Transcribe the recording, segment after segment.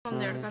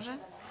gjør det kanskje?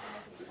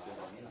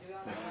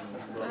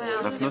 Det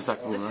er ikke noe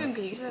sterkt på det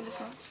funker ikke så veldig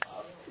smart.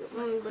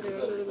 Man bare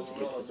gjør det ganske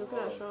fort. Jeg tror ikke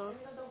det er så...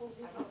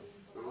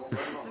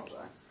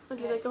 Vent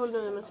litt, jeg kan holde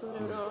den med som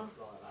prøver å...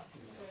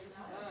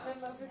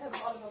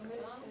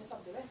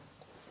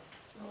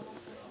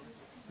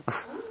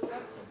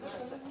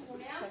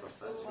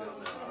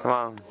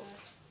 Wow.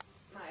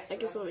 Det er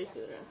ikke så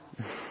viktig, tror jeg.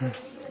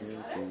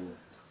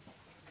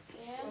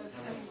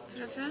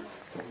 Tror jeg.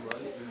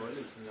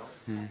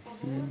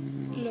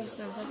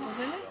 Løser den seg på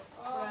seg, eller?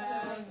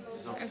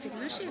 Jeg ser ikke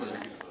noe skille.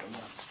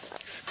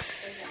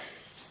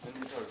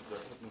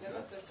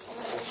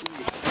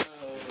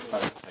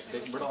 Det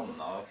er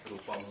blandet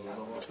propanol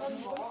og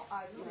methanol.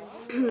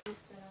 Det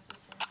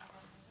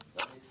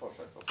er litt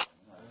forskjell på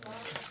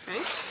Hei.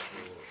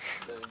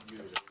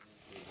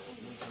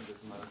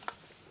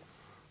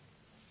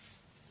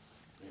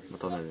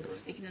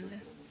 Stikk den under.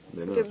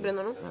 Skal vi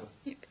brenne nå?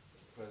 Ja.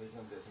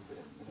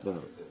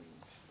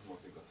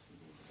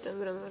 Den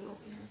brenner vel nå.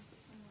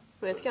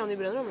 Jeg vet ikke om de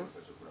brenner nå.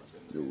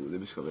 Jo,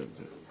 det skal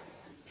brenne.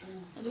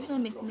 Jeg tror ikke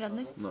den midten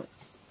brenner. Nei.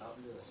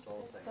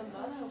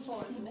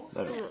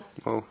 Der er det.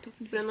 Wow.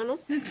 Brenner nå?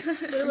 Det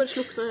er bare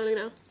slukne hele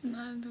greia.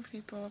 Nei, du tok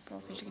fyr på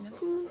fyrstikken din.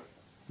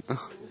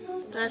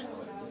 Der.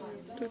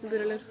 Tok den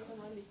fyr, eller?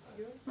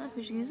 Nei,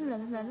 fyrstikken som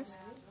brenner fremdeles.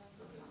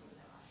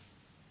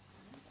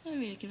 Jeg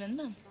vil ikke brenne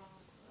den.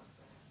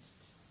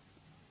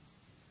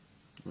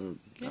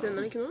 Brenner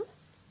den ikke nå?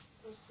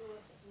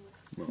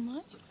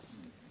 Nei.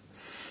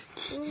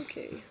 Ok.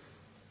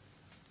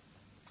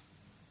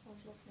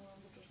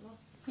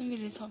 Den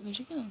vil ta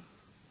fyrstikken, da.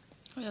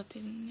 Og ja,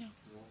 til den, ja.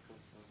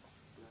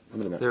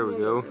 There we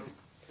go.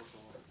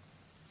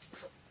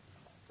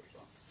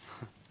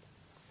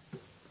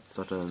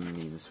 Starter den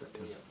minus 40.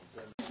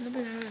 Nå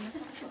begynner jeg å brenne.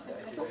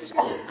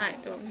 Nei,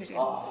 det var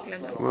fyrstikken.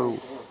 Glem det. Wow.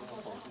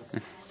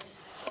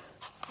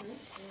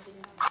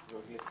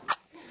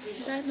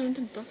 Det er noen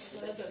tunta.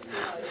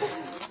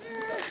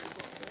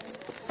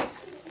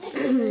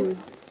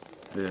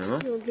 Blir det noe?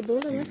 Det er ordentlig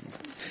bål, eller?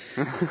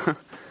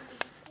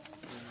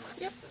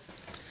 Ja.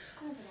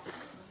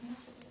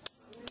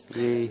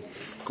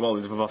 Kom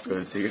aldri til å få vasket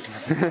den ut, sikkert.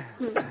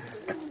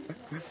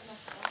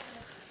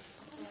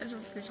 Det er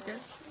sånn fyrstikken.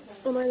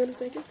 Å nei, det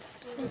lukter ekkelt.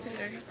 Det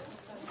er ekkelt.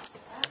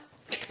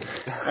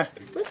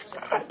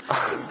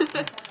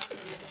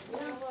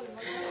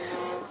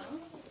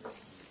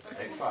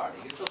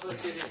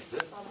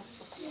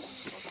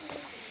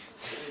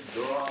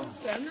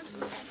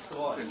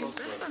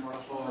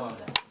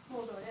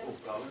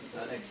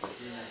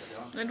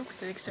 Det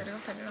lukter ikke så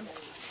godt heller, da.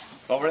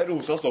 Hva var det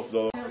rosa stoff da?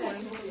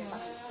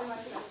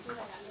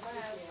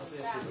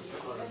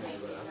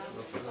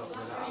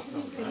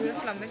 Røde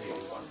flammer.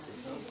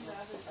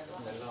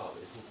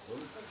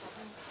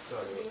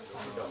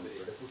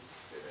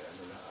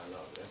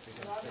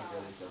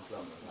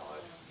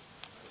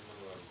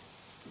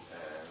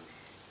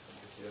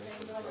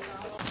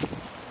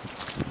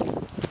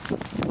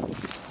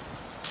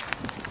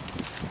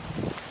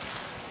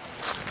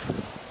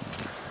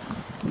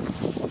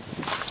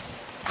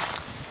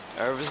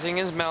 Everything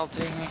is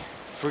melting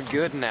for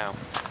good now.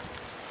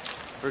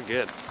 For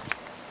good.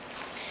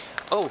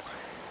 Oh,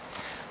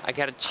 I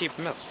got a cheap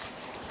milk.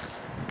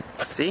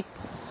 See?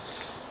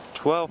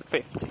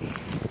 $12.50.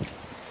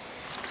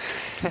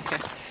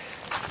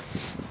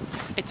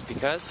 It's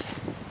because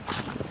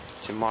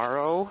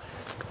tomorrow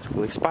it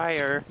will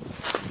expire.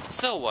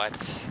 So what?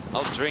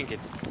 I'll drink it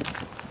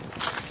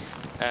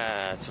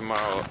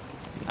tomorrow,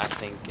 I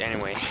think,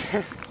 anyway.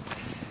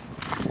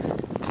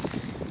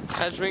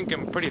 I drink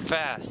them pretty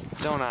fast,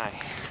 don't I?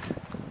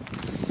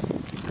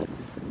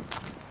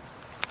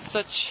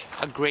 Such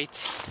a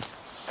great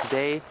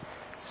day.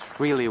 It's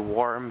really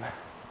warm.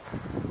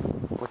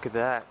 Look at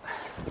that.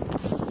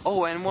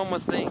 Oh, and one more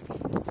thing.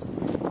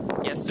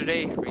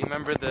 Yesterday,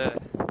 remember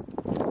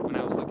when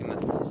I was looking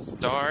at the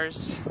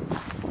stars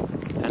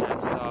and I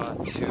saw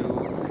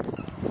two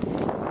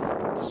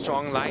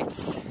strong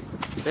lights?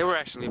 They were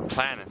actually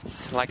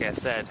planets, like I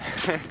said.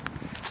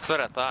 That's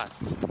what I thought.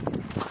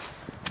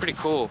 Pretty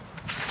cool.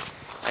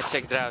 I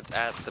checked it out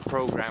at the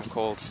program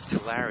called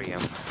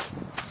Stellarium.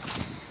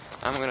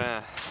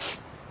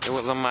 It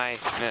was on my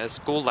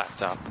school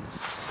laptop,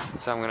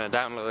 so I'm gonna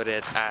download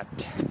it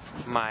at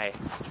my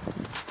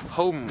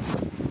home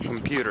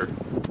computer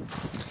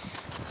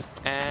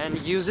and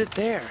use it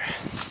there.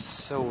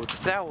 So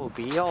that will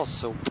be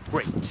also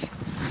great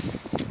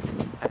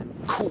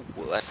and cool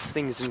and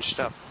things and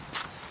stuff.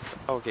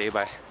 Okay,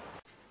 bye.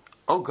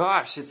 Oh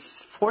gosh,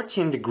 it's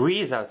 14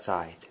 degrees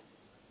outside.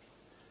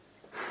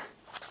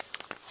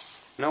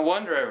 No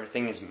wonder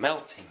everything is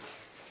melting.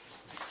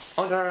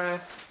 Oh,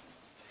 Dara.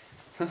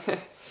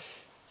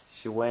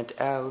 She went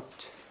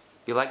out.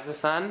 You like the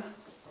sun?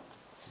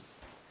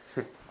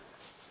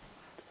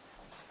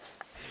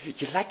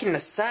 You liking the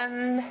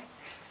sun?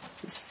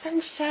 The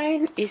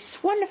sunshine is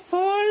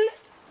wonderful.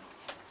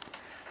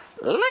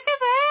 Look at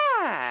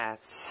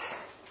that.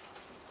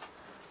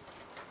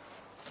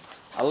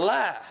 A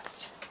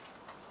lot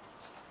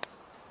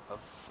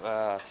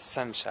of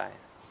sunshine.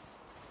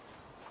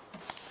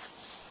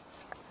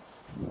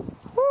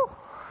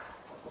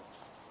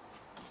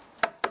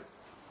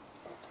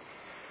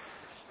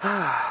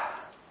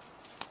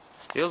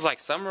 Feels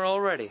like summer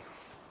already.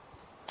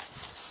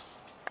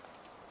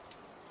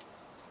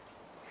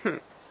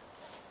 Look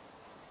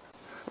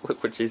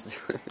what she's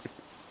doing.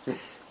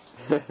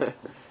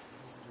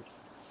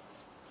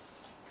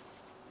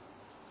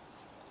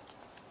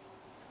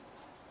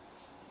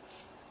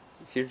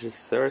 If you're just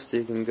thirsty,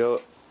 you can go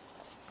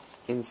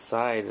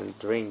inside and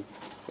drink.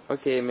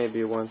 Okay, maybe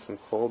you want some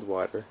cold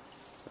water.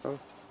 Oh,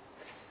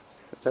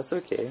 that's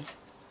okay.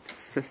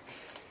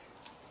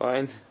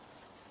 Fine.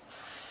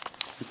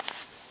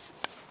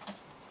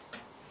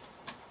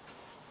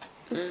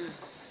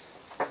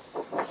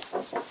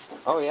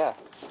 Oh yeah.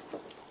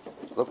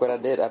 Look what I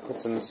did. I put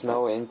some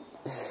snow in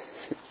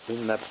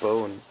in that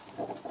bone.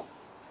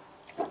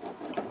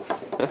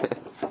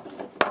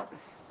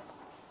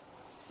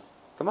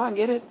 Come on,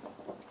 get it.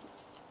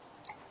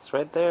 It's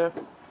right there.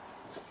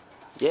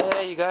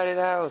 Yeah, you got it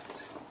out.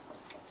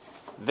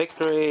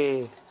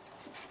 Victory.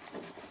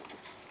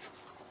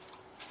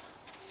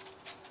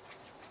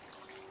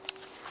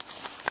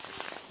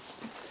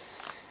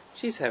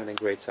 She's having a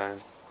great time.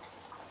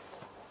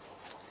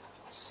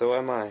 So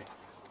am I.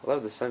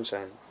 Love the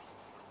sunshine.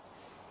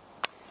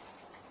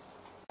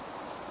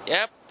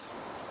 Yep.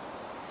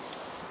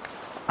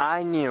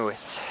 I knew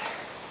it.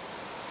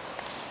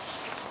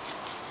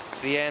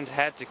 The end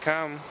had to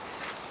come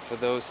for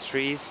those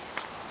trees.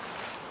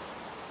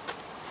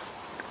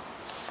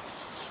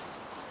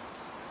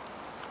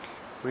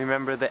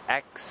 Remember the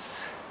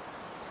X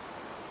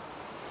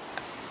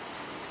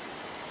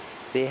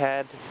they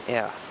had?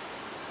 Yeah.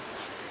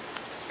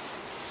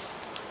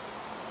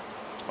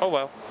 Oh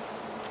well.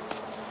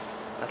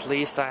 At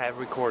least I have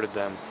recorded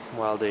them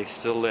while they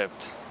still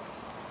lived.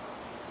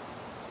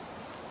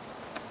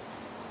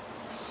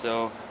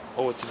 So,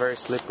 oh, it's very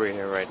slippery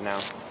here right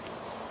now.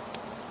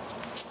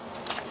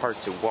 Hard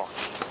to walk.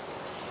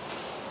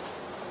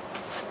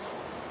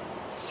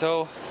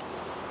 So,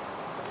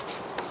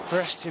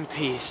 rest in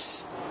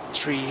peace,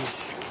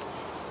 trees.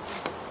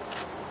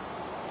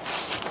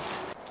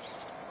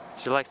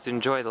 She likes to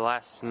enjoy the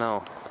last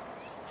snow.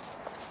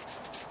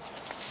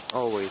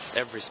 Always,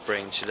 every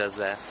spring she does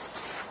that.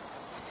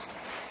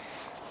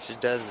 She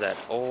does that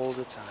all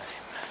the time.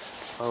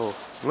 Oh,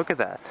 look at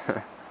that.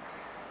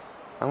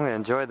 I'm gonna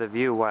enjoy the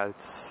view while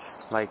it's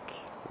like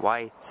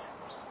white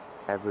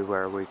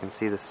everywhere where you can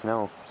see the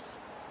snow.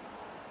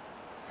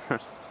 It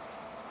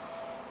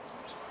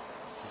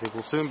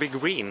will soon be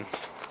green.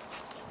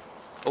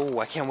 Oh,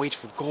 I can't wait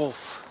for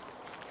golf.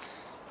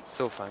 It's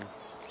so fun.